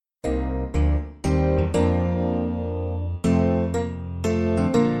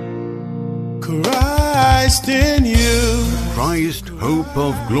Christ in you. Christ Hope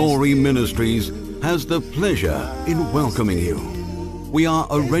of Glory Ministries has the pleasure in welcoming you. We are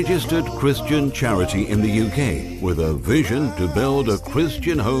a registered Christian charity in the UK with a vision to build a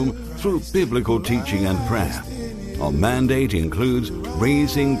Christian home through biblical teaching and prayer. Our mandate includes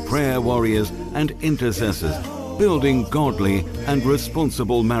raising prayer warriors and intercessors, building godly and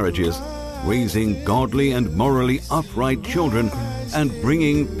responsible marriages, raising godly and morally upright children, and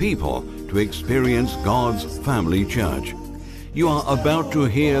bringing people to experience God's family church. You are about to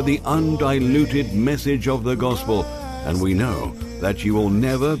hear the undiluted message of the gospel, and we know that you will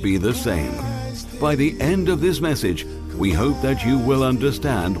never be the same. By the end of this message, we hope that you will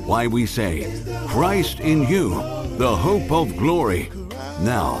understand why we say, Christ in you, the hope of glory.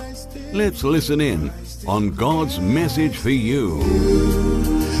 Now, let's listen in on God's message for you.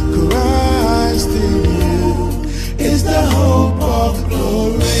 Christ in you is the hope of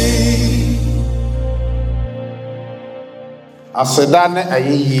glory. Asedane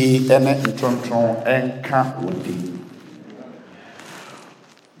ayeyi ene ntontron enka odi.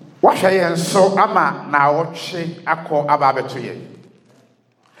 Wahwe yen so ama na woche akọ ababeto yen.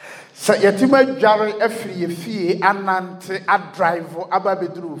 Sa yetima dware afiri yefie anante adrive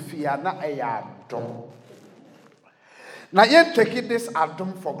ababeduru fie na eya adom. Na yen take this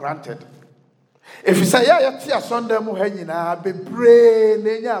adom for granted. If you say ya ti asonde mu ha nyina bebre na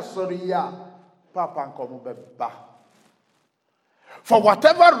nya asori ya papa nkomo beba. For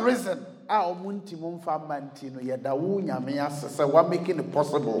whatever reason, omunti mumfa manti no yeda wo nyame asese wa making it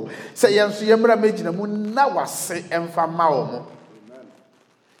possible. Say yenso yemra megina mu na wase emfa ma wo mo.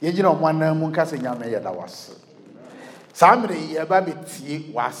 Yegina omwana mu nka se nyame yeda wase. Samre ye ba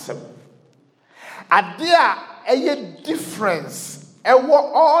betie wasem. Ade a eye difference ewo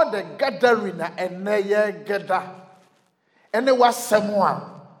all the gathering na ene ye gather. Ene wasem a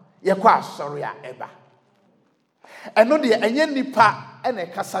ye kwa asori a eba. Eno de enye nipa ene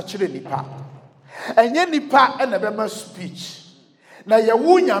kasa kire nipa. Enye nipa ene bema speech. Na ye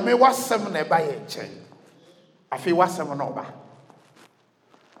wu nyame wasem na eba ye nche. Afi wasem na oba.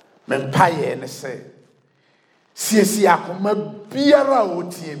 Mempa ye ne se. Siesi akoma biara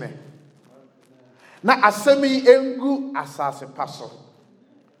otie me. Na asemi engu asase paso.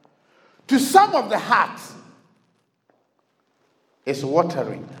 To some of the heart is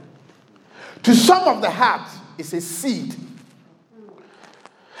watering. To some of the heart is a seed.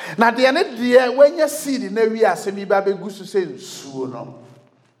 Na de ene de when you seed na wi asemi ba begusu se nsuo no.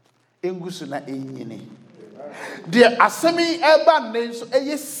 Engusu na enyini. De asemi eba ne nso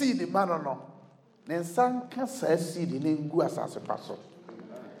eye seed ma no. Ne nsanka sa seed ne ngu asase paso.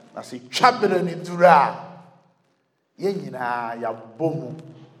 Na se twabere ni dura. Ye nyina ya bomu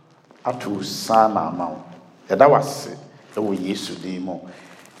atu sana amawo. Eda wase e wo Yesu din mo.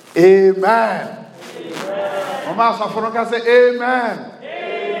 Amen. Mama Safonoka say amen.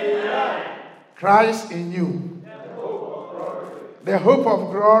 Amen. Christ in you. The hope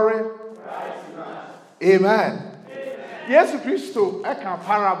of glory. Christ in us. Amen. Yes, Christo, I can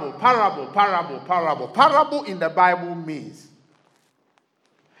parable. Parable in the Bible means,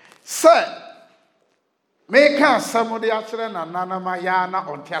 sir, make somebody actually na nana mayana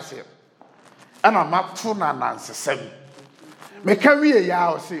on tiase. And I'm up to nananse seven. Me carry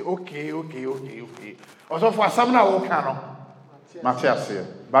ya say okay. Also for some na wo kan no. Matias.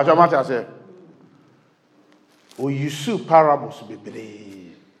 Bajo Matias. O yusu parables bebre.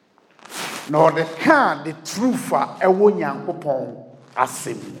 No the can the truth a ewo Nyankopon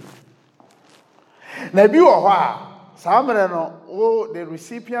asem. Na bi wo ho a samre no the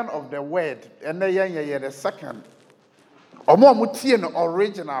recipient of the word and the second. Omo mutie no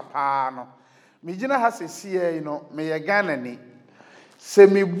original pa no. Me gina ha sesie no me ye Ghana ni. Se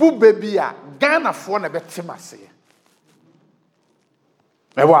mi bu baby a Ghana fo na betemase.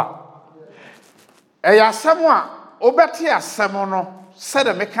 Mewa. Eya asem a obete asem no said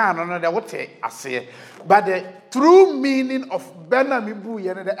the mekan no de wote ase. But the true meaning of Bena mi bu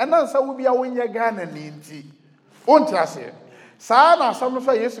ye no de enansa wo bia wonya Ghana ni nti. Onti ase. Sa na asem no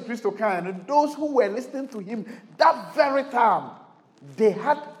fa Jesus Christ kan no those who were listening to him that very time they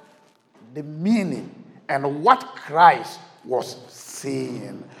had the meaning and what Christ was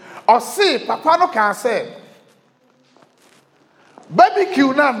saying. Or see, Papa no can say,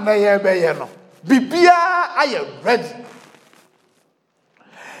 barbecue na ye be no. Bibia aye ready.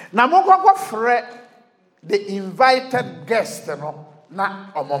 Na mo kwa fre the invited guest no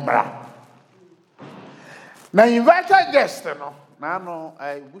na omombra. Na invited guest no na no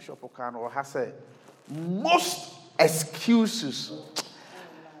Bishop Okano has said most excuses.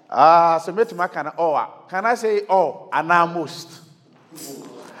 So can I say and most?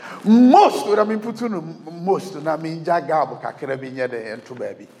 Most would have been put on most, and I mean, Jagab, Kakarabinya, and to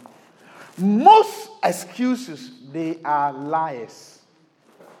baby. Most excuses, they are liars.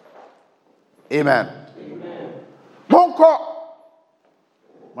 Amen. Bonko,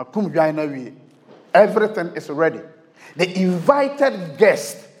 Makum Jainawi, everything is ready. The invited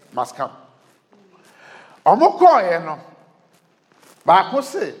guest must come. Omoko eno, baako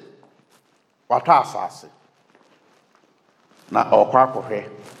se, wata asase. Na okwa akɔhwɛ.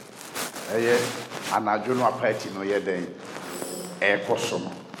 Eye anadwo no apati no ye den. Ekoso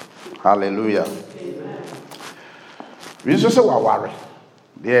no. Hallelujah. Amen. We just say waware.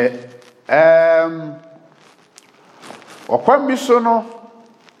 The Okwambiso no,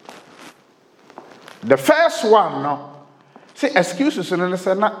 the first one no, say excuses no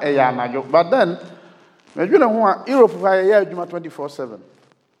say na eya anadwo, but then me dwena ho a Europe fa ye adwuma 24/7.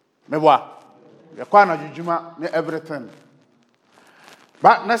 Me boa. Ye kwa na dwuma ne everything.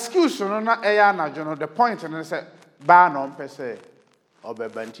 But na excuse no na eya anadwo no, the point no say ba no mpese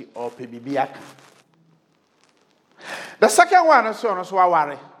obebanti or pebibiaka. The second one is so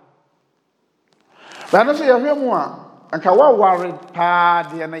waware. But no say ye mu a anka waware pa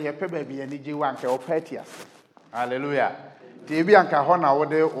de na ye pe ba bi ani ji wa anka opetias. Hallelujah. Ti bi anka ho na wo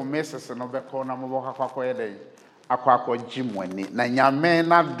de o meses no be ko na mo kwakwa ye den akwakwa jimwani na nyame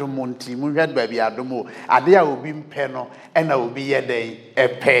na domonti mu hwed ba bi adomo ade a obi mpe no e na obi ye den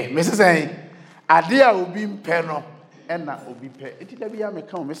epe me say ade a obi mpe no e na obi pe enti da bi ya me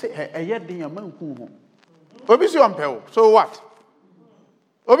kan me say eye den amanku ho obi si on pe wo so what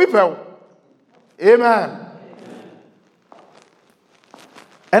obi pe wo amen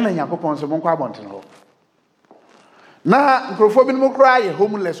ena yakopon so monko abonten ho na nkrofo bi no kra ye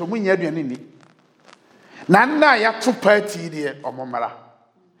homeless o munya aduane ni na ya to party de omomara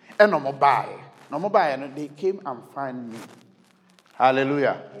eno mo bae no they came and found me.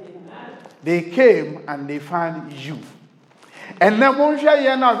 Hallelujah. Amen. They came and they found you. And then mon hwe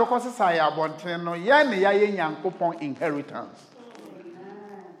ye na because say abonten no ye ne ya ye nyankopon inheritance.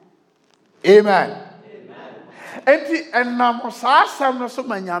 Amen. Enti enam saa asem no so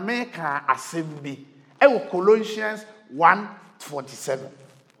manyame ka asem bi e wo Colossians 1:27.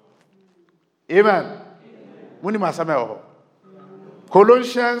 Amen. Muni masame ho.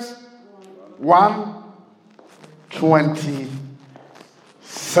 Colossians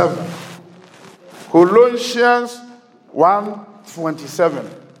 1:27. Colossians 1:27.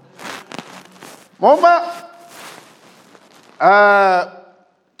 Mama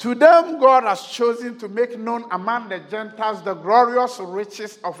to them God has chosen to make known among the Gentiles the glorious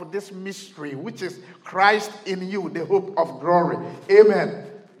riches of this mystery, which is Christ in you, the hope of glory. Amen.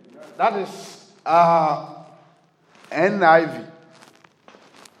 That is NIV.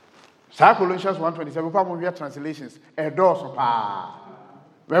 Colossians 1:27. We have translations. Endorse pa.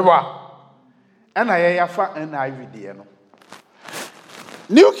 Remember? NIV.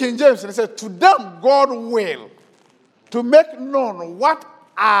 New King James said, to them God will to make known what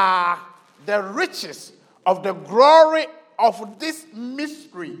are the riches of the glory of this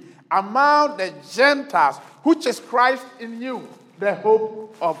mystery among the Gentiles, which is Christ in you, the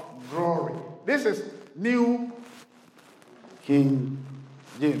hope of glory. This is New King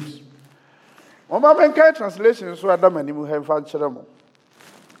James. Translation so Adam and Eve have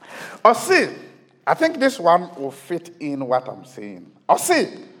or see, I think this one will fit in what I'm saying. Or see,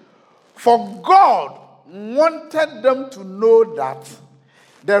 for God wanted them to know that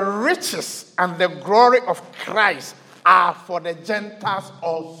the riches and the glory of Christ are for the Gentiles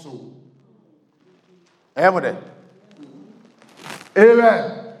also. Amen.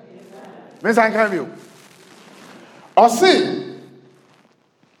 Amen. Miss I can you. Or see,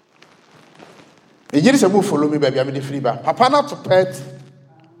 the Jesus will follow me, baby. I'm the free bar. Papa not to pet.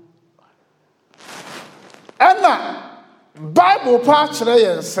 And Bible part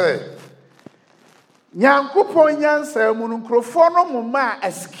and say, Nyankopon yansa mu nkrofo no moma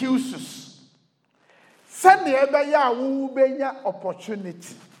excuses. Send the ebeya wo benya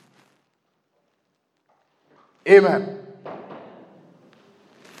opportunity. Amen.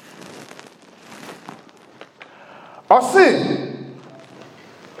 Or see,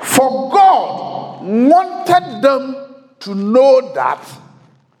 for God wanted them to know that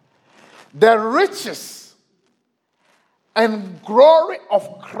the riches and glory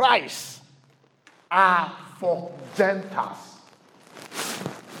of Christ are for Gentiles.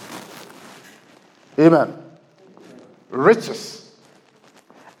 Amen. Riches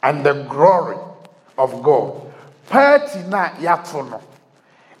and the glory of God. Pertina yatono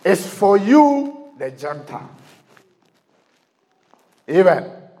is for you, the Gentile.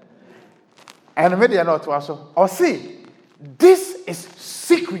 Amen. And media not also. Or see, This is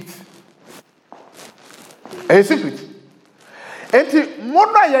secret. A secret. Enti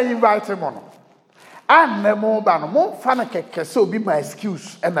mono ya invite mono. And mo ba no mo fa na keke so be my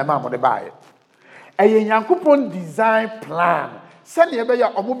excuse and my mama de buy. Eye Nyankopon design plan. Send ye be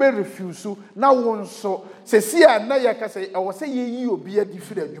ya omo be refuse na won so se si a na ye ka say e wo say ye yi obi a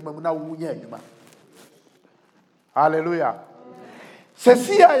different adwuma mu na wo nya adwuma. Hallelujah. Se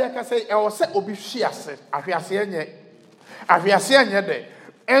si a ye ka say e wo say obi hwiase ahwiase enye ahwiase enye de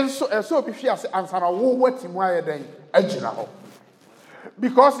enso eso obi hwiase ansana wo watimu aye den agina ho.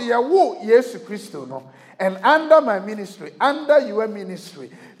 Because ye wo Yesu Kristo no, and under my ministry, under your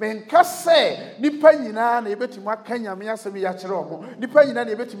ministry, when kase nipa nyina na ebetimu aka nyame asem ya kire omo, nipa nyina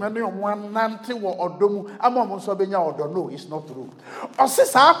na ebetimu ne omo anante wo odomu ama omo so benya odo. No, it's not true.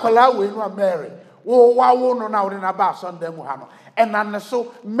 Osisa akwala we no Mary, wo wa wo no na wo na ba Sunday mu ha no, and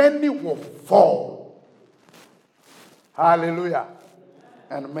so many will fall. Hallelujah.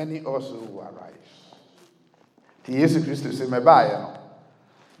 And many also will arise. The Jesus Christ say me ba ye no.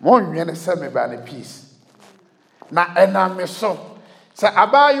 Mon nwene se me ba na peace. Na ename so se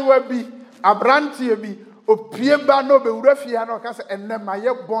abayewa bi abrantie bi opie ba no be wurafia no ka se enema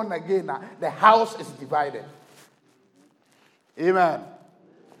ye born again na the house is divided. Amen.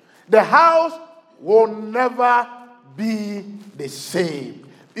 The house will never be the same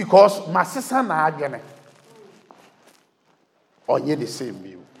because masisa na agene onye the same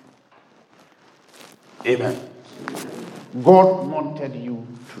you. Amen. God wanted you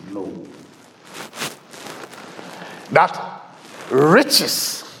to know that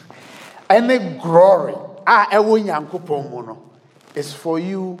riches and glory is for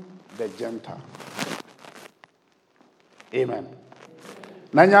you, the Gentile. Amen.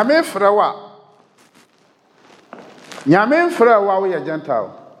 Na nyame frewa we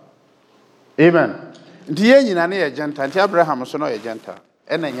Gentile. Amen. Nti ye nyina na ye Gentile. Nti Abraham so no ye Gentile.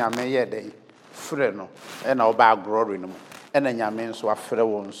 Ena nyame ye den frɛ no ena oba glory no mu. Ena nyame nso afrɛ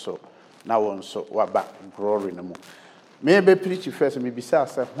won so na won so waba glory no mu. Me be preach first me bisa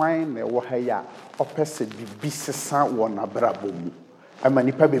say hwan na wo ha ya opese bibi sesa won abrabo mu. Ama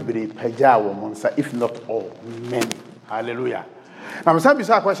nipa bebre pagya wo monsa if not all many. Hallelujah. Now me say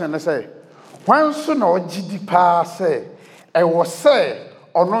bisa question na say hwan so na ogidi pa say e wo say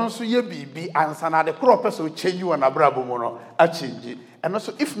ono nso ye bibi ansa na de kro opese o change won abrabo mu no a change. And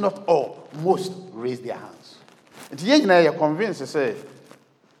also if not all most raise their hands. Nti ye nyina ye convinced say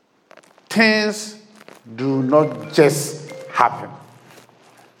things do not just happen.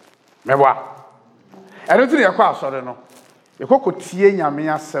 Mewa. I don't think you're sorry no. You could tie nyame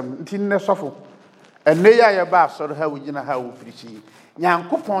asem nti nne sofo. Enne ya ye ba sorry how we gina how we preach.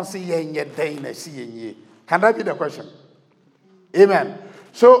 Nyankopon se ye nye den na si ye. Can that be the question? Amen.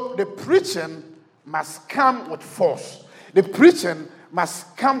 So the preaching must come with force. The preaching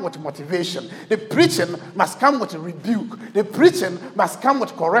must come with motivation. The preaching must come with rebuke. The preaching must come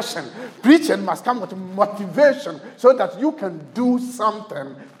with correction. Preaching must come with motivation so that you can do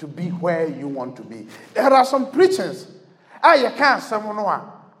something to be where you want to be. There are some preachings. You can't someone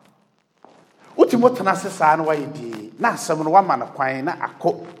Utimotana sesa no wayedi na asem no wama na kwan na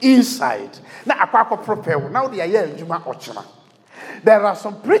akọ inside na akọ prepare now they are adwuma ochina. There are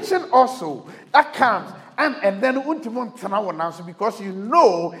some preaching also that comes and then untimontana won answer because you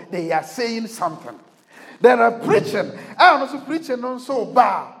know they are saying something. There are preaching and also preaching also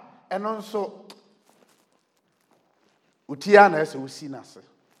ba and also utia na se usinase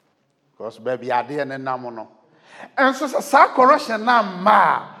because baby ade na namono and so sa correction na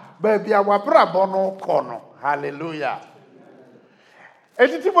ma baby awabra bono kono. Hallelujah.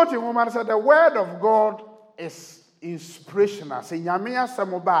 Timothy woman said the word of God is inspirational. Say nyame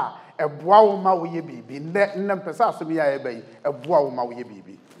asem ba eboa wo ma wo ye bibi nne mpesa asem ya ebe eboa wo ma wo ye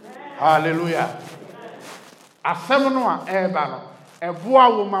bibi. Hallelujah. Asem no a eba no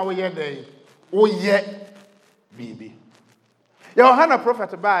eboa wo ma wo ye den wo ye bibi. Yohana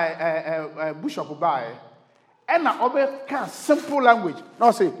prophet by bishop by and na obe can simple language.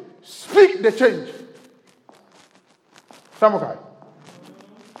 Now say speak the change. Samukai.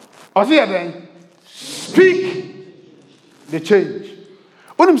 Osia then speak the change.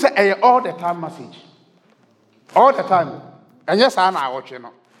 Unim say all the time message. All the time. And yes I na watch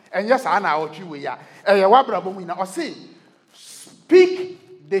no. And yes I na watch we ya. Wabra bomu na say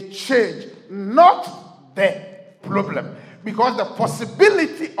speak the change, not the problem. Because the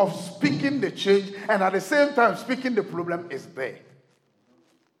possibility of speaking the change and at the same time speaking the problem is there.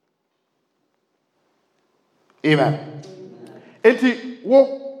 Amen. Eti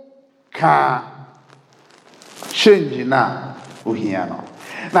wo ka change na uhiano.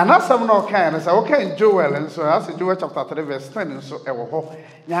 Now, not some no kind. So, okay, Joel, and so as Joel chapter 3, verse 10, and so ewo.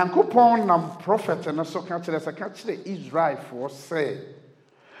 Nyankopon nam prophet and so catch the Israel for say.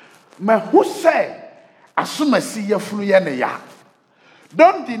 Me who say, assume see your flu ya.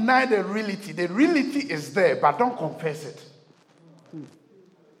 Don't deny the reality. The reality is there, but don't confess it.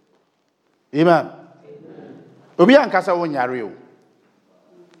 Amen. Obi ankasa wo nyare o.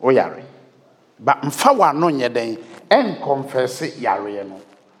 O yare. Ba mfa wa no nye den en confess yare no.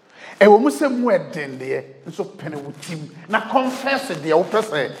 E wo mu se mu eden de nso pene wutim na confess de wo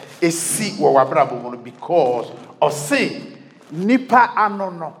pese esi wo wabrabo no because of say nipa ano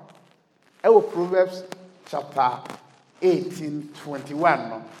no. E wo Proverbs chapter 18:21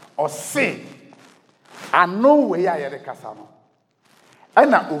 no. Or say ano we ya yere kasa no.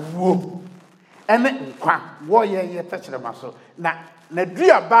 Ana owuo ene nkwa wo ye techrema so na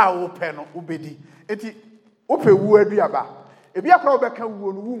duaba a wo pe no ubedi enti wo pe wu aduaba ebi akwa wo beka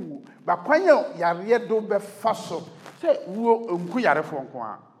wuo no wunwu ba kwanya yare do be fa so se wuo nku yare fo nko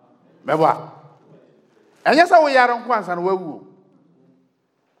a mebo a enye se wo yare nko ansa na wawu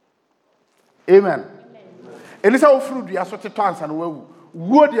amen elisa wo furu dua so teto ansa na wawu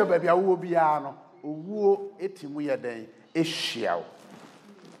wuo de ba bia wo bia no owuo etimu ye den ehia wo.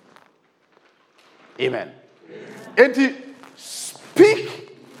 Amen. And speak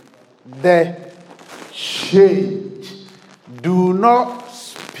the change. Do not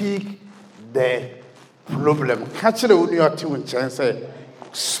speak the problem. Catch the one you are to and say,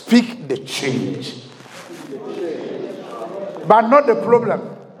 speak the change. But not the problem.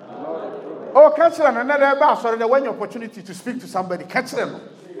 Oh, catch them another bar. Sorry, they want your opportunity to speak to somebody. Catch them.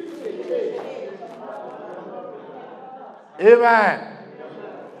 Amen.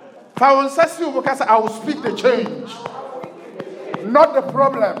 I will speak the change, not the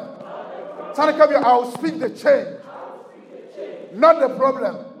problem. I will speak the change, not the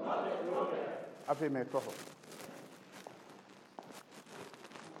problem. I feel my trouble.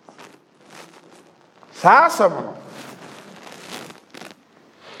 Saasam.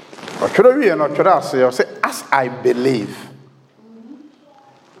 Say, as I believe,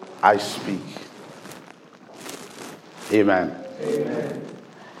 I speak. Amen. Amen.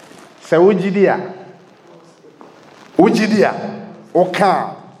 Se ujidia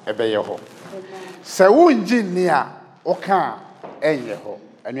oka ebeye ho se unji ni a oka enye ho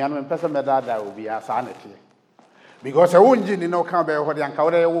anuanu mpese medada obi asa na tie because se unji ni na oka be ho de anka wo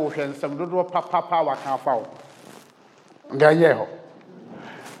de wo hwe nsem dodo papa wa kan fa wo nganye ho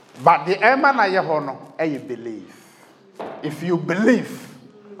but the ema na ye ho no you believe. If you believe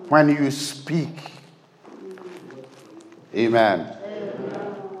when you speak, amen.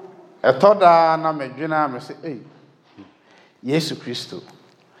 Etoda na medwena me say Yesu Kristo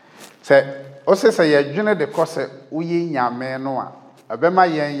say o say ye dwene de kose uye nyame no a abema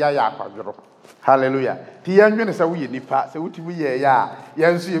yen ya akwadworo. Hallelujah. Ti yen dwene say uye nipa say utimu ye ya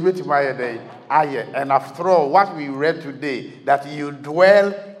yen so ye betima ye den aye. And after all, what we read today, that you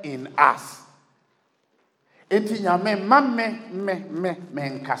dwell in us. Enti nyame me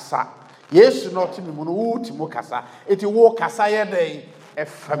nkasa Yesu no ti me mu no utimu kasa eti wo kasa ye den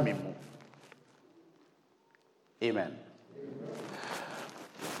efamimu. Amen.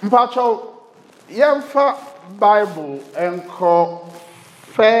 Mpacho yemfa Bible enko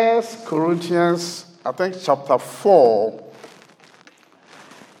 1 Corinthians, I think chapter 4,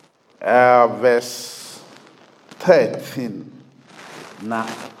 verse 13. Na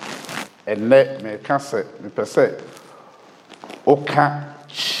ene me can say me pese oka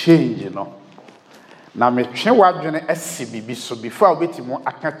change no. Na me twe wadwene ase bibi so before obetimo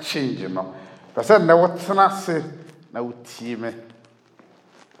aka change no. Pese na wotena se na wotie me.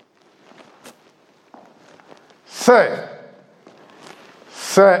 Say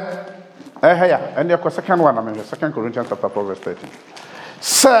yeah, and the second one, I mean, 2 Corinthians chapter 4, verse 13.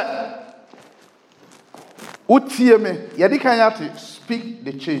 Say, utie me, yadikanyati speak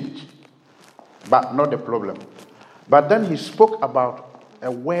the change, but not the problem. But then he spoke about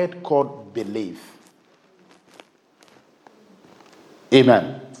a word called believe.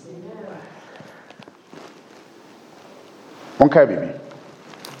 Amen. Okay, baby.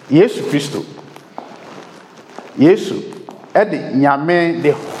 Yesu Christo. Yesu. Edi nyame,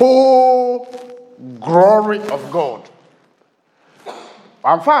 the whole glory of God.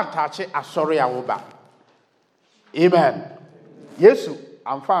 Amfa tache asori awoba. Amen. Yesu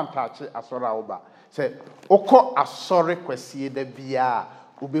amfa tache asori awoba. Say oko asori kwesi de bia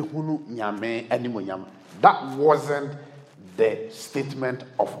ubehunu nyame animu nyame. That wasn't the statement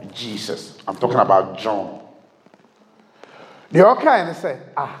of Jesus. I'm talking about John. The okay and say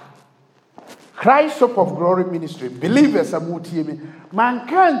Christ Hope of Glory Ministry, believers are muti man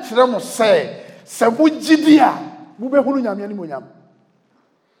can't say, Sabujidia, Mubehunu Yamiani Munyam.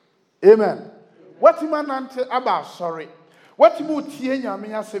 Amen. What man ante about sorry? What muti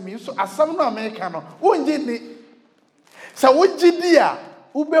Yamia semi, so as some Americano, Unjini Sabujidia,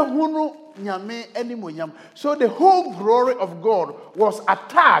 Ubehunu Yame Animunyam. So the whole glory of God was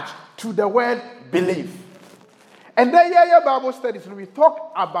attached to the word belief. And then Bible studies, we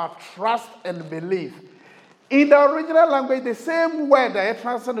talk about trust and belief. In the original language, the same word that you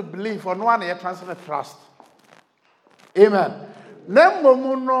translate belief, or one you translate trust. Amen. Number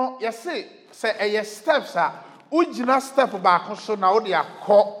no, you see, say steps are ujina step back so now they are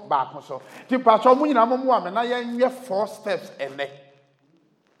caught back so. The patron munina momu na ya 4 steps and ne.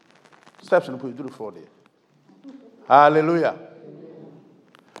 Steps and put 4 there. Hallelujah.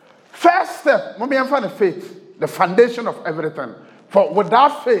 First step, mommy and find faith. The foundation of everything. For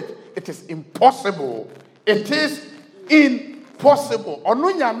without faith, it is impossible. It is impossible.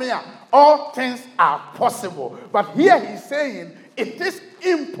 All things are possible. But here he's saying, it is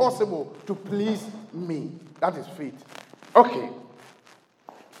impossible to please me. That is faith. Okay.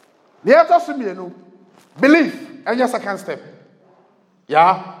 The other belief. And your second step.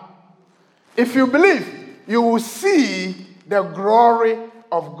 Yeah. If you believe, you will see the glory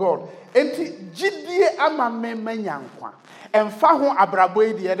of God. Enti jidie ama me nyankwa emfa ho abrabo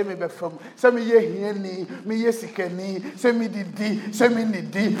e de me befam se me ye hiani me ye sikani se me didi se me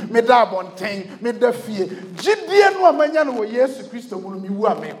nidi me da abonten me da fie jidie no amanya no wo Yesu Kristo mu mi wu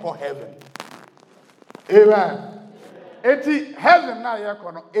am ko heaven. Amen. Enti heaven na ye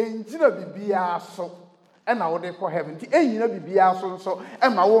ko no enjina bibia so e na wo de ko heaven ti enyina bibia so e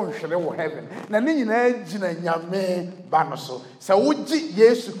ma wo nhwere wo heaven na ne nyina gina nyame ba no so se wo gi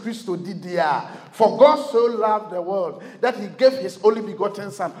Yesu Kristo didia. For God so loved the world that he gave his only begotten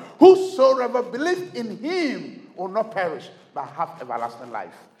son, whosoever believed in him will not perish but have everlasting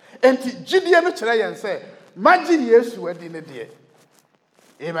life. And Judea no chere yen say imagine Yesu adi ne de.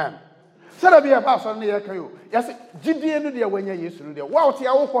 Amen. So that be about son ne kan yo. Yes, Judea no de wanya Yesu no de. Wa oti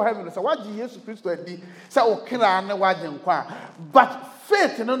awo for heaven say waji Yesu Kristo adi say o kra na waje nkwa. But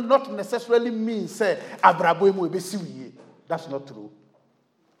faith no not necessarily means say abrabo mu ebesi wiye. That's not true.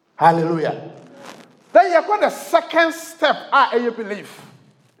 Hallelujah. Then you got the second step, you believe.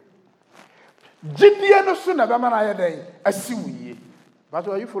 Jidie no so na be man aye den asiwiye. But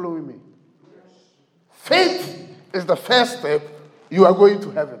are you following me? Faith is the first step, you are going to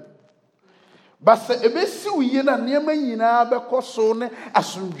heaven. But se ebesiwiye na niema nyina be koso ne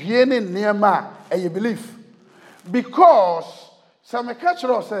asundwie ne niema you believe. Because some catch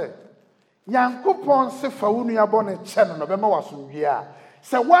us say Yankopon se fa wonu abone che no be ma wasundwie a.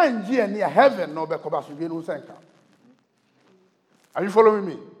 Say one year near heaven, no bekoba so no senka. Are you following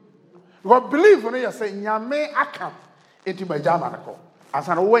me? Because believe when you say nyame aka enti ba jama nako.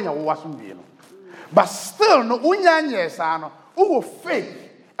 Asa no wanya wo wasum bi no. But still no unya nye sa no, wo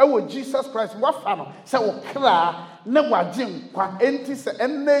faith e wo Jesus Christ wa fa no. Say wo kra na waje nkwa enti say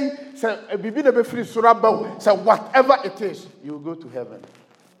ennei say bibi na be free sura ba. Say whatever it is, you will go to heaven.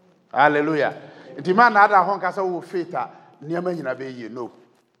 Hallelujah. Enti man na ada hon ka say wo faith no.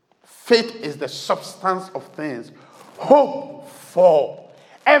 Faith is the substance of things, hope for,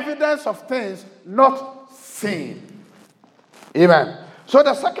 evidence of things not seen. Amen. So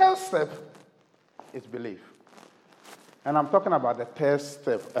the second step is belief. And I'm talking about the third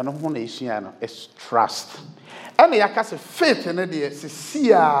step, and is trust. And the akase faith in the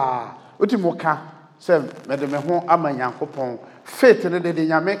sia utimoka say me ho amanyankopon faith in the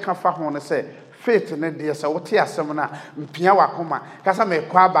nyame ka fa ho say faith in the so what asem na mpia wakoma kasa me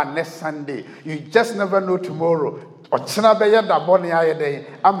kwa aba next Sunday. You just never know tomorrow. Ochina be ye da bone aye den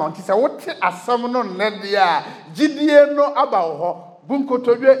ama nti se what asem no ne dia gidie no aba ho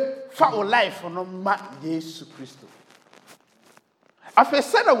bunkotodwe fa o life no ma Yesu Kristo. Afa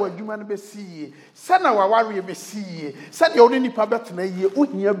sana wadwuma no be siye sana waware be siye sada oni nipa betena ye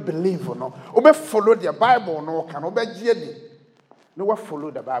ohia believe no obe follow the Bible no kan obe gie di no we follow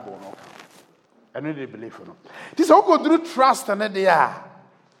the Bible no kan. And they believe no. This all go through trust and they are.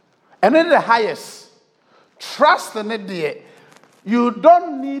 And then the highest. Trust and they are. You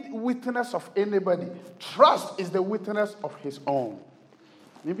don't need witness of anybody. Trust is the witness of his own.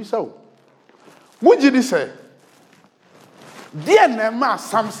 Maybe so. Would you say? Dear Nema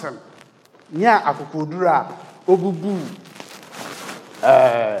Samson. Nya akukudura obubu.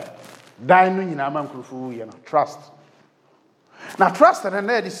 Dainu nyina mankrufu you know. Trust. Now trust and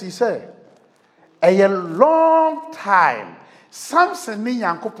then he say. A long time, Samson ni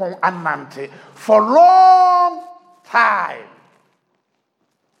Yankopon anante for long time.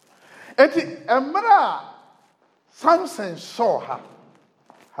 Eti emra Samson saw her.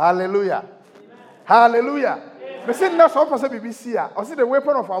 Hallelujah. Hallelujah. Me say na so person BBC a. O say the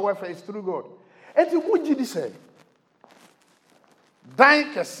weapon of our warfare is through God. Eti wuji di say.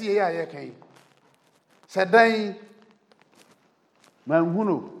 Dan kese ya ye kan. Say dan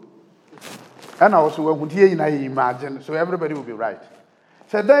manhunu. And also when you imagine, so everybody will be right.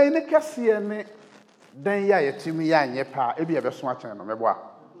 Say dan ne kese ne dan ya yetimi ya nye pa e bi e be so achen no meboa.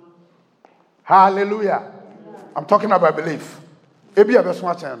 Hallelujah. I'm talking about belief. E bi e be so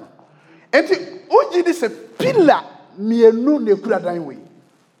achen no. Enti oji di say pillar mienu ne kura dan we.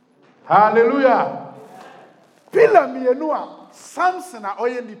 Hallelujah. Pillar mienu a Samson a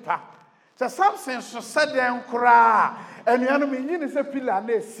oye nipa. Say Samson so said den kura enuanu me nyi ne say pillar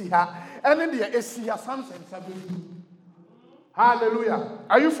na esi ha. Ene de esi ha Samson sabe. Hallelujah.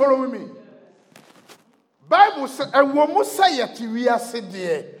 Are you following me? Bible says ewo mu say yeti wiase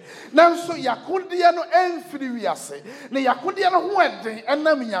de. Nanso yakodeɛ no emfiri wiase. Ne yakodeɛ no ho eden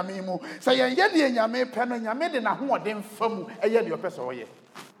enam nyame mu. Say yenye de nyame pɛ no nyame de na ho ɔden famu ɛyɛ de opɛ so ɔyɛ.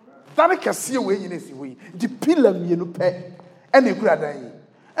 Dane kɛse we nyine si we. Di pillar mienu pɛ ɛna ekura dan yi.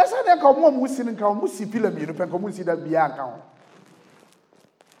 Ɛsɛ de ka mo si nka mo si pillar mienu pɛ nka mo si da bia nka ho.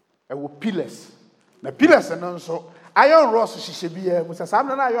 Ɛwo pillars. Na pillars no nso iron rods hihye bia mu sɛ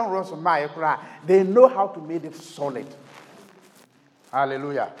na iron rods ma ekura. They know how to make it solid.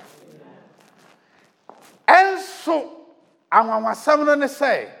 Hallelujah. And so anwanwasam no ne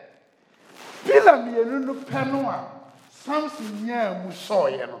say pillar mienu no pɛ no a Samson nya mu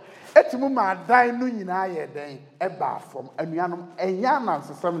soye no etimu ma dan no nyina ye den e ba fom anuanom enya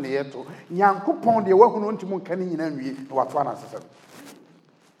nansesam ne yeto nyankopon de wahunu ntimu nka ne nyina nwie na wato nansesam.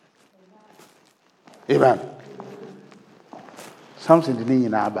 Amen. Samson de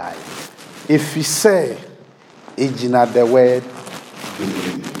nyina abai if he say ejina the word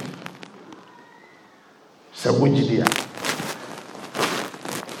believe. So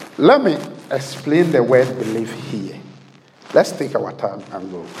let me explain the word believe here. Let's take our time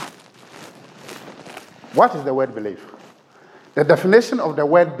and go. What is the word believe? The definition of the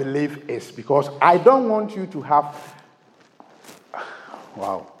word believe is, because I don't want you to have,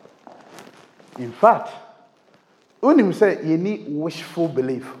 wow. In fact, when you say you need wishful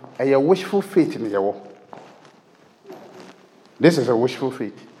belief, and your wishful faith in your work. This is a wishful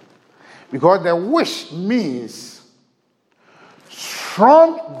faith. Because the wish means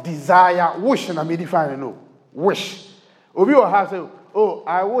strong desire. Wish, and I may define no. Wish. Obi or has say, oh,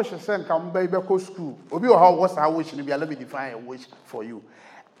 I wish a son come baby go school. Obi or how what's I wish, and let me define a wish for you.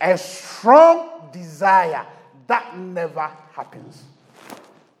 A strong desire that never happens.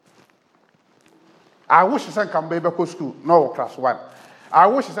 I wish a son come baby go school. No, class 1. I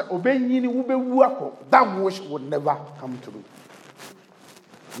wish a son obey yini ube wuako. That wish would never come true.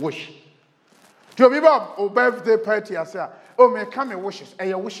 Wish. To your people, birthday party, I say, oh, may come and wishes, and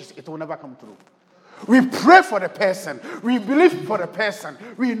your wishes, it will never come true. We pray for the person. We believe for the person.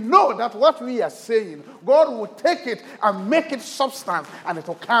 We know that what we are saying, God will take it and make it substance, and it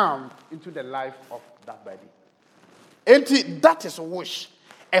will come into the life of that body. And that is a wish.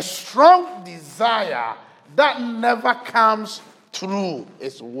 A strong desire that never comes true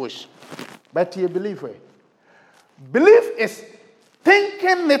is wish. But you believe it. Belief is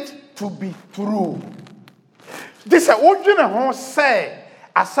thinking it to be true. This is what you say.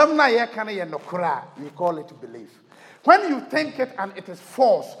 Asamna ye kana ye nokra, we call it belief. When you think it and it is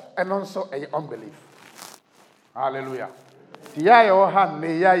false and also a unbelief. Hallelujah. Tiya yo han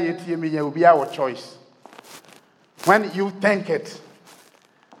ne ya ye tie me ye obi our choice. When you think it,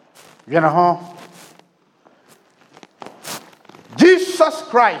 you know, Jesus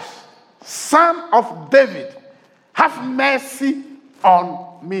Christ, Son of David, have mercy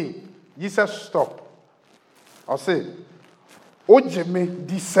on me. Jesus, stop. I'll say, Oje me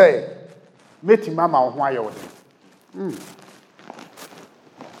di say, meti mama ohwa ye.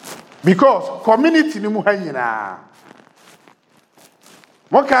 Because community ni mu ha nyina.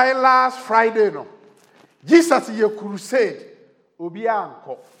 Mokai last Friday no. Jesus ye crusade obi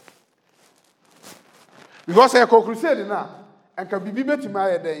anko. Because e crusade na, enka bibi beti ma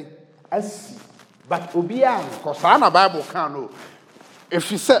ye den asi. But obi anko sa na Bible kan no.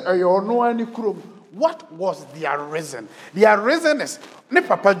 If you say you no ani krom, what was their reason? Their reason is ne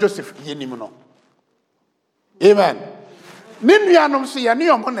papa Joseph yenim no. Amen. Ni nuanom so ye ne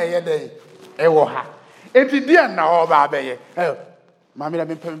omo na ye den e wo ha. Enti dia na oba abeye. Mami na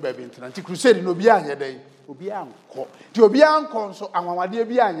me pem ba bi ntina. Nti crusade no bi anye den. obi anko di obi anko nso anwamade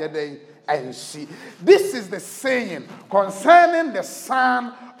bi anye den ensi. This is the saying concerning the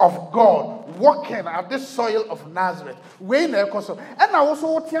Son of God walking at the soil of Nazareth. We na ekoso and na wo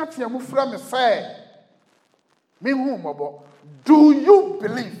so wotiatia mu fra me say me hu mobo. Do you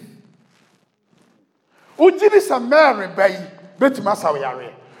believe? Ujiri sa Mary bayi betima sa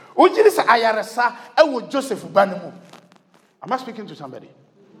yare. Ujiri sa ayaresa e wo Joseph banemu. Am I speaking to somebody?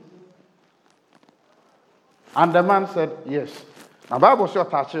 And the man said, yes. Now Bible says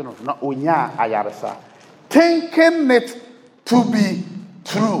na onya ayaresa. Thinking it to be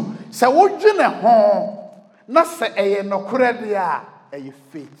true. Se wodwene ho na se eye nokore dia eye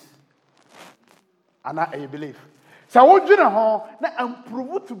faith. Ana eye belief. Se wodwene ho na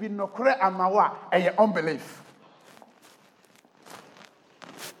improve to be nokore amawa eye unbelief.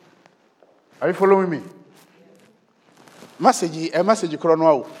 Are you following me? Message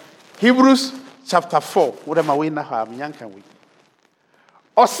krono Hebrews chapter 4. What am I waiting ha nyankan we?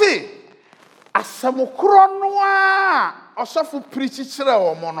 Osi asamukro no a osofo preach kire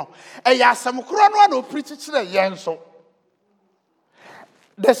wo mo no eya asamukro no a no preach kire yen so.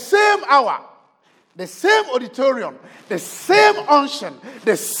 The same hour, the same auditorium, the same unction,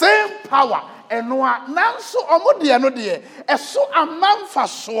 the same power. Enwa nanso omode no de eso amanfa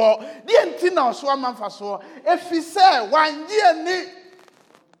so de enti na so amanfa so efi se wanye ani.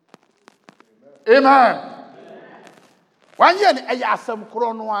 Amen. Wanye ani eya asem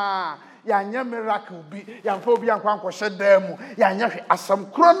kro no a ya nya miracle bi ya mfa obi ankwanko hye mu ya nya hwe asem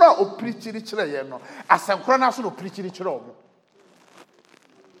kro no o preachiri kire ye no asem kro na so no preachiri kire omo.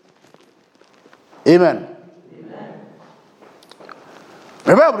 Amen.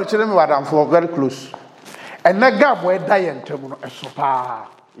 The Bible tells me what I'm for very close. And that gap where die and terminal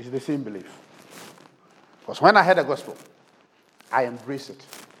is the same belief. Because when I heard the gospel, I embrace it.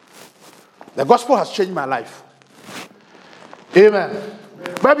 The gospel has changed my life. Amen.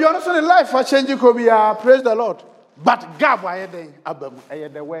 But you understand, in life has changed. Praise the Lord. But gap where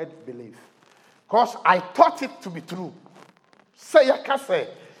the word belief. Because I thought it to be true. Say yakase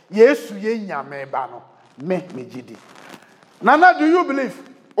Yesu ye nyame ba no me jidi. Nana, do you believe?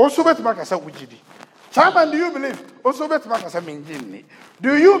 Also bet makasa ujidi. Chairman, do you believe? Also bet makasa menjini.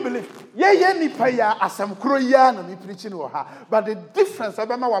 Do you believe? Ye ni paya asam kroya no mi preaching wo ha. But the difference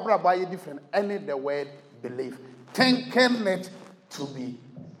abema wabra ba ye different. Any the word believe. Thinking it to be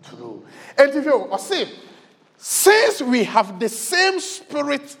true. And if you say, since we have the same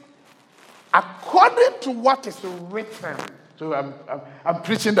spirit according to what is written. So I'm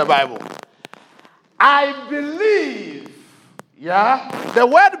preaching the Bible. I believe. Yeah, the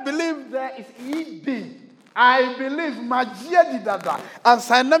word believe there is ed. I believe magia di dada. And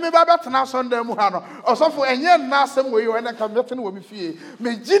say na me baba tena Sunday mu ha no. Osofo enye na asem we na ka me tena wo me fie.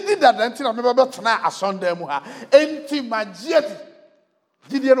 Me gidi dada nti na me baba tena a Sunday mu ha. Enti magia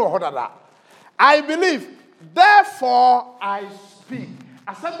di gidi no ho dada. I believe, therefore I speak.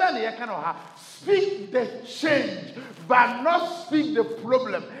 Asanda ne yeka no ha. Speak the change, but not speak the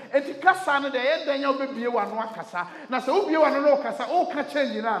problem. Enti kasa no de yedanya obebie wa no akasa. Na se obie wa no kasa, o ka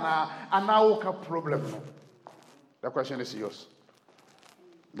change na ana o ka problem no. The question is yours.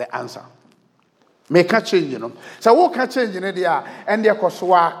 The answer. Make a change, you know. So wo ka change ne dia and dia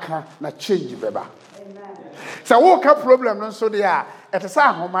koso aka na change beba. Amen. So wo ka problem no so dia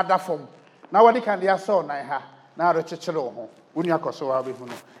etesa ahomada fom. Na wodi kan dia so na ha. Na ro chechele ho. Woni akoso wa be hu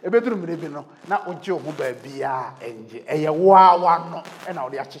no ebeduru mire bi no na ogye ho ba bia enje eye wa no e na wo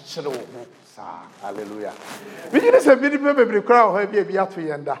de akyekyere wo ho sa hallelujah bi ni se bi ni bebre kra ho bia to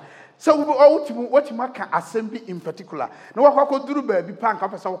yenda so what maka asem bi in particular na wa kwako duru ba bi pa nka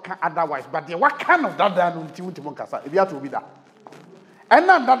pesa wo ka otherwise but the what kind of that no nti mo nkasa bia to bi da and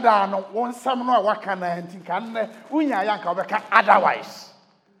na dada no won sam no a waka na nti kan na unya ya nka obeka otherwise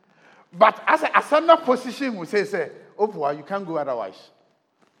but as a certain position we say Oprah, you can't go otherwise.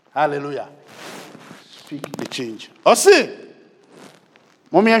 Hallelujah. Speak the change. Osi.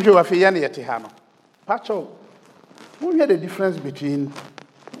 Mommy and you are fiyani yetihano. Pacho. We hear the difference between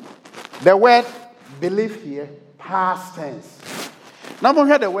the word believe here, past tense. Now we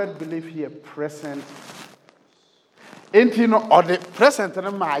hear the word believe here, present. Ain't you know or the present na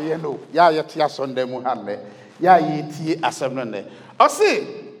ma ye no. Ya yetia Sunday mu hanne. Ya yeti assemble.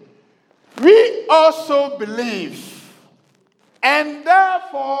 Osi. We also believe. And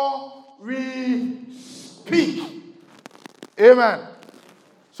therefore we speak. Amen.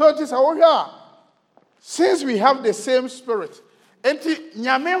 So it is our here. Since we have the same spirit, enti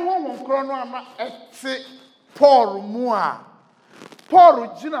nyame ho won kro no ama ete Paul mua.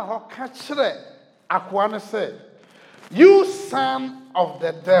 Paul gina ho ka kire akoa no say, you son of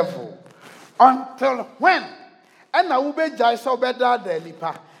the devil, Until when? And now we be jai so better than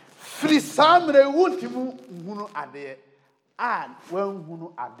nipa. Free samre wuntimu hunu ade. And when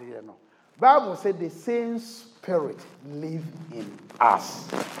hunu ade no. Bible said the same spirit live in us.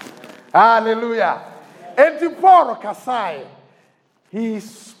 Hallelujah. And Paul Kasai, he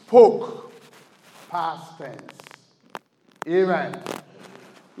spoke past tense. Amen.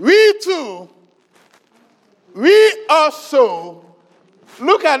 We too, we also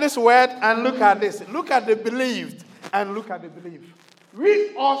look at this word and look at this. Look at the believed and look at the believed.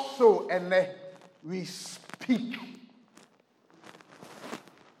 We also, and we speak.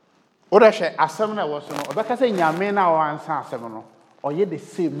 Oda she asem na wo so no obeka say nyame na wo ansa asem no oye the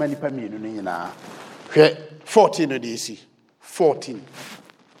same many pamienu no nyina hwe 14 no dey see 14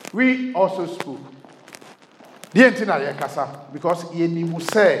 we also spoke the entina ye kasa because ye ni mu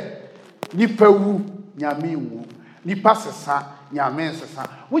say nipa wu nyame wu nipa sesa nyame sesa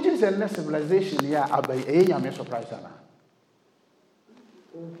which is a civilization here abai e nyame surprise ana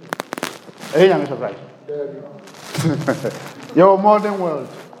e nyame surprise your modern world.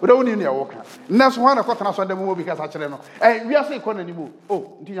 We don't need your worker. Next one, I got to the movie because actually, no. Hey, we are saying,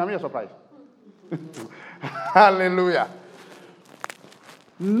 oh, until you are surprised. Hallelujah.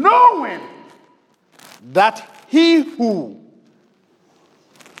 Knowing that he who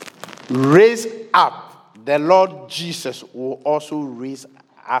raised up the Lord Jesus will also raise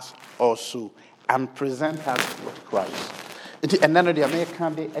us also and present us with Christ. And then the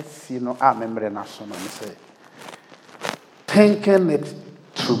American day, I remember say, thinking it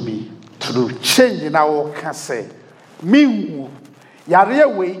to be true. Changing our can say, me yare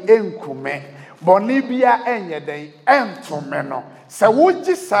we enkume, bonibia enye den entume no. Se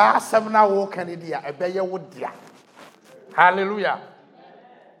woji sa asem na wo kan dia ebeye wo dia. Hallelujah.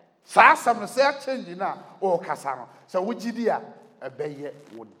 Sa asem se change na o kasa no. Se woji dia ebeye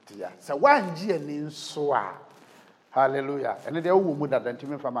wo dia. Se wanji ani nso a. Hallelujah. Ene de wo mu da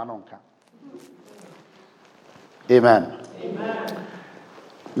ntimi fama no nka. Amen. Amen.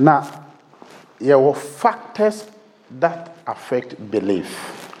 Now, there were factors that affect belief.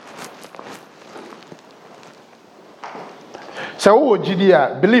 So,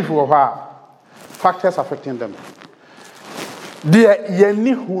 belief were factors affecting them. Dear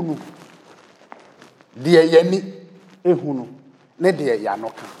Yeni Hunu, dear Yeni Ehunu, ne dear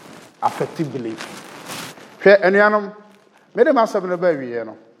Yanoka, affecting belief. And Yanum made a mass of the baby, you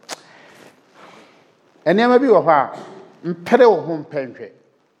know. And never be of her, pedal home pancake.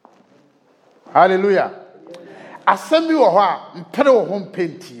 Hallelujah. Assembly of her, pedal home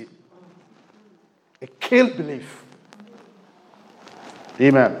painting. A kill belief.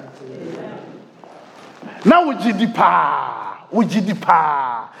 Amen. Now we GDP.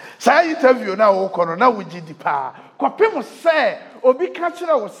 Say interview now, Okono. Now we GDP. Kwa people say, Obi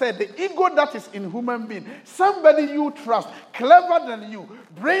Kachira will say, the ego that is in human being, somebody you trust, clever than you,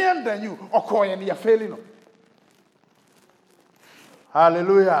 brilliant than you, or and you're failing.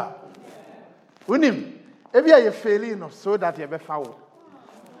 Hallelujah. Unim, if you are failing, so that you be foul.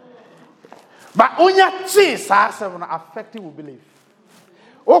 But on your cheese, I say, affecting will believe.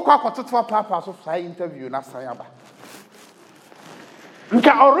 O kwa for purpose of say interview na sayaba.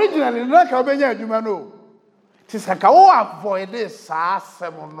 Nka originally na ka obenya adwuma no. Tisaka o avoid this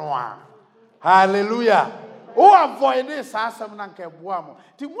asem no a. Hallelujah. O avoid this asem na nka eboa mo.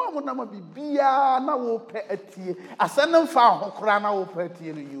 Ti mo na ma bibia na wo pe atie. Asanam fa hokora na wo pe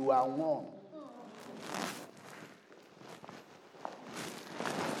atie no you are one.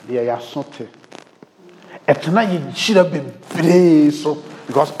 Dia ya sote. Etna ye chira bebre so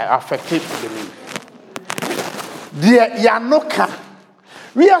because I affected belief. Dia yanoka.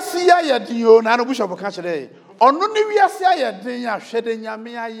 We are see ya dio na no bishop ka kire. Ono ni we are see ya den ya hwede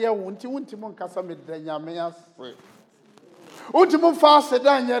nyame aye wonti mon kasa me den nyame ase. Wonti mon fa se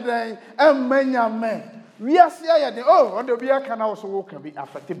dan ya den emma nyame. We are see ya den oh on the be aka na so can be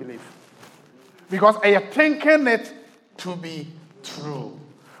affected belief. Because I am thinking it to be true.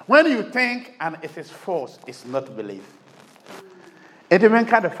 When you think and it is false, it's not belief. It even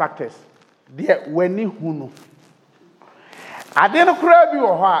kind of factors. There, when you know, I didn't grab you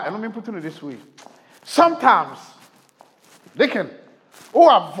or her, and let me put it this way. Sometimes they can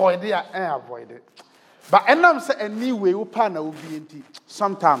avoid it and avoid it. But I'm saying anyway, we pan will be in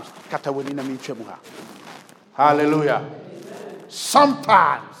sometimes katawinina michemuha. Hallelujah.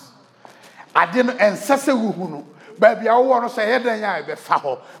 Sometimes I didn't answer who. Baby, I want to say head and I be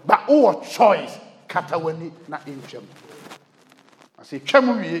foul, but our choice katawani na inchem. I say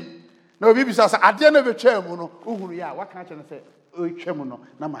chemu no bibi say I didn't have a chemu no uhuru ya what can't you say oh chemu no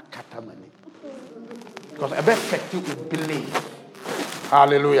na makatamani because I be effective with belief.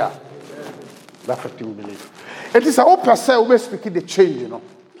 Hallelujah. that affect your belief. It is a open say we speaking the change, you know.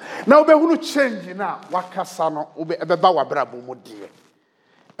 Now we who change now. Wakasa no ube ebeba wabrabo mo die.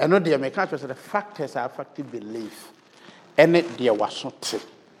 Eno de me can say the factors are affecting belief. Ene de wasote.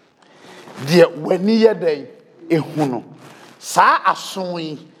 De wani ye dey ehunu. Saa ason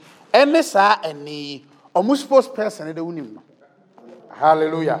yi ene saa eni omo suppose person de wunim no.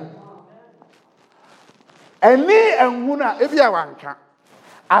 Hallelujah. Eni enhuna ebia wanka.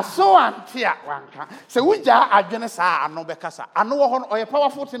 Aso antia wanka. Se wuja adwene saa ano bekasa. Ano wo ho no oye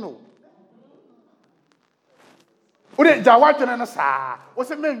powerful thing no. Ure ja wadwene no saa. Wo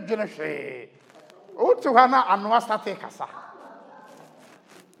se mendwene hwe. O tu ha na ano asate kasa.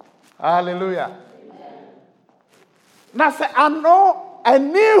 Hallelujah. Na se ano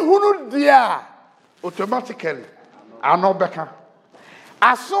eni hunu dia automatically ano beka.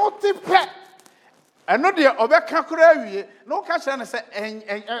 Aso ti pe eno de obeka kura wie no ka kire ne se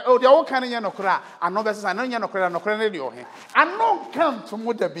o de wo kan nye no kura ano be se no nye no kura ne de o he ano kan to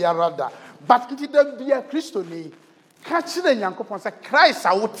mo da biara da but nti da bia Kristo ni ka kire Nyankopon se Christ a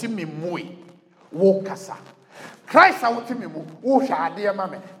woti me mui wo kasa Christ a woti me mu wo hwa ade ma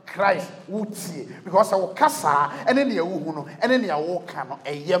me Christ wutie because wo kasa ene ne wo hu no ene ne wo ka no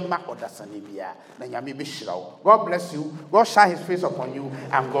eyema odasane bia na nyame be hira wo. God bless you, God shine his face upon you,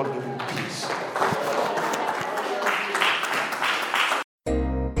 and God give you peace.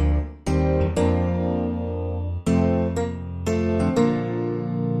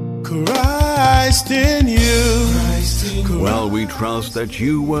 Christ in you. Well, we trust that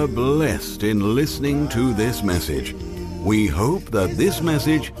you were blessed in listening to this message. We hope that this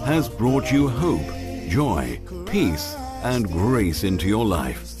message has brought you hope, joy, peace, and grace into your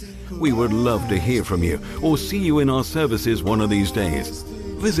life. We would love to hear from you or see you in our services one of these days.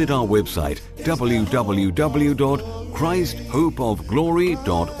 Visit our website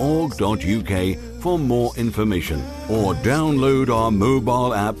www.christhopeofglory.org.uk for more information, or download our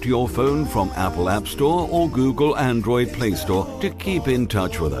mobile app to your phone from Apple App Store or Google Android Play Store to keep in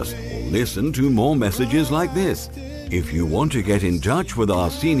touch with us, or listen to more messages like this. If you want to get in touch with our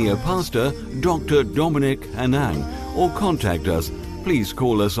senior pastor, Dr. Dominic Anang, or contact us, please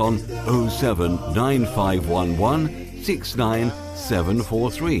call us on 079511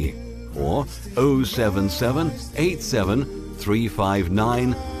 69743 or 07787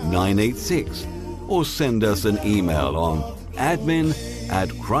 359 986, or send us an email on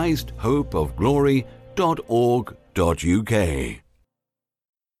admin@christhopeofglory.org.uk.